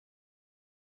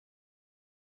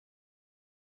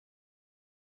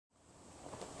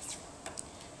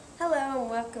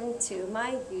welcome to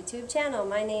my YouTube channel.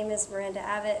 My name is Miranda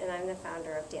Abbott and I'm the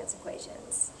founder of Dance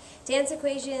Equations. Dance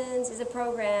Equations is a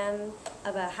program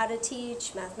about how to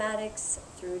teach mathematics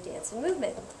through dance and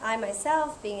movement. I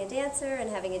myself, being a dancer and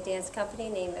having a dance company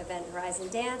named Event Horizon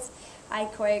Dance, I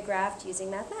choreographed using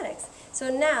mathematics.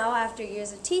 So now, after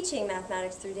years of teaching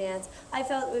mathematics through dance, I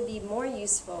felt it would be more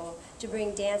useful to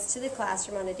bring dance to the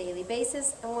classroom on a daily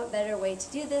basis, and what better way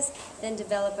to do this than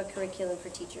develop a curriculum for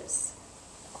teachers.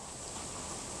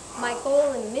 My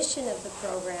goal and mission of the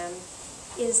program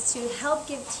is to help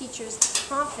give teachers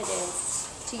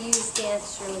confidence to use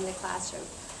dance in the classroom.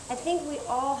 I think we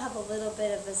all have a little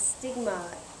bit of a stigma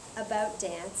about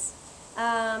dance,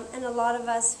 and a lot of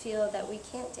us feel that we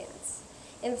can't dance.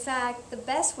 In fact, the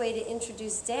best way to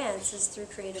introduce dance is through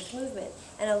creative movement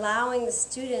and allowing the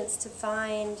students to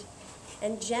find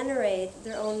and generate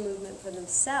their own movement for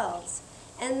themselves.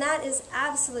 And that is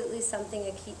absolutely something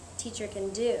a teacher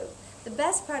can do. The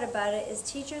best part about it is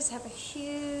teachers have a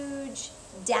huge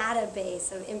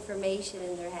database of information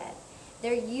in their head.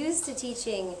 They're used to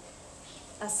teaching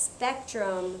a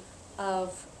spectrum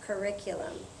of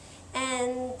curriculum.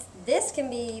 And this can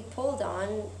be pulled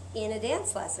on in a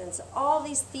dance lesson. So all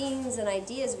these themes and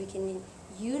ideas we can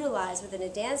utilize within a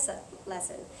dance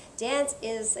lesson. Dance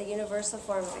is a universal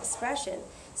form of expression.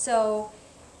 So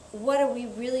what are we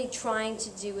really trying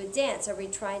to do with dance? Are we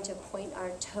trying to point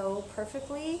our toe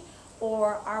perfectly?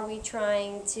 Or are we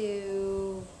trying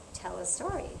to tell a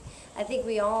story? I think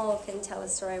we all can tell a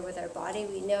story with our body.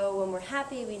 We know when we're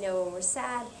happy, we know when we're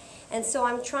sad. And so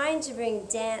I'm trying to bring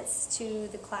dance to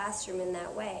the classroom in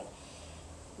that way.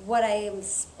 What I am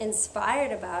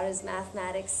inspired about is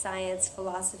mathematics, science,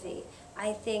 philosophy.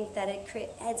 I think that it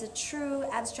adds a true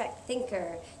abstract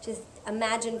thinker to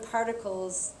imagine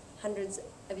particles hundreds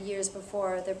of years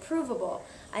before they're provable.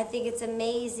 I think it's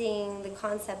amazing the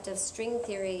concept of string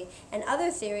theory and other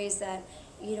theories that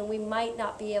we might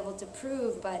not be able to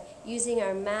prove, but using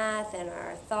our math and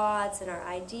our thoughts and our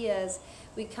ideas,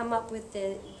 we come up with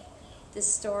the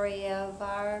story of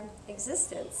our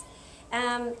existence.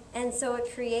 And so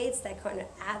it creates that kind of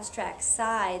abstract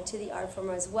side to the art form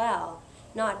as well,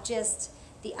 not just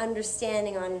the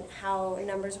understanding on how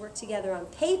numbers work together on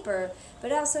paper,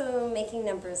 but also making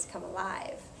numbers come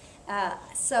alive.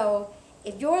 So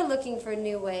if you're looking for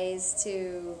new ways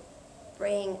to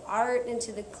bring art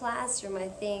into the classroom, I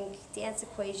think Dance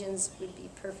Equations would be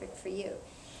perfect for you.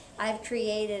 I've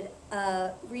created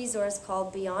a resource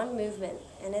called Beyond Movement,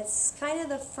 and it's kind of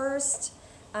the first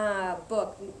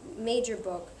major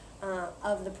book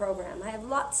of the program. I have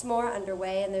lots more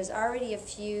underway, and there's already a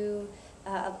few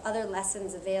of other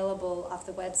lessons available off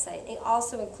the website, and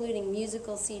also including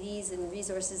musical CDs and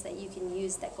resources that you can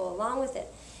use that go along with it.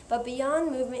 But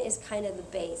Beyond Movement is kind of the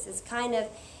base. It's kind of,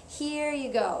 here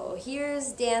you go,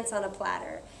 here's dance on a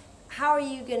platter. How are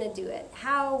you going to do it?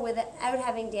 How, without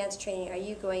having dance training, are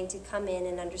you going to come in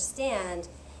and understand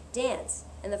dance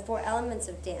and the four elements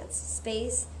of dance: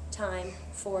 space, time,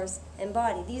 force, and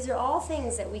body? These are all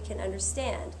things that we can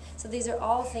understand. So these are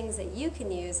all things that you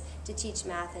can use to teach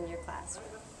math in your classroom.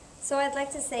 So I'd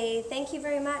like to say thank you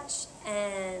very much,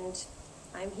 and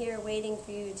I'm here waiting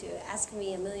for you to ask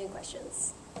me a million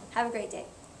questions. Have a great day.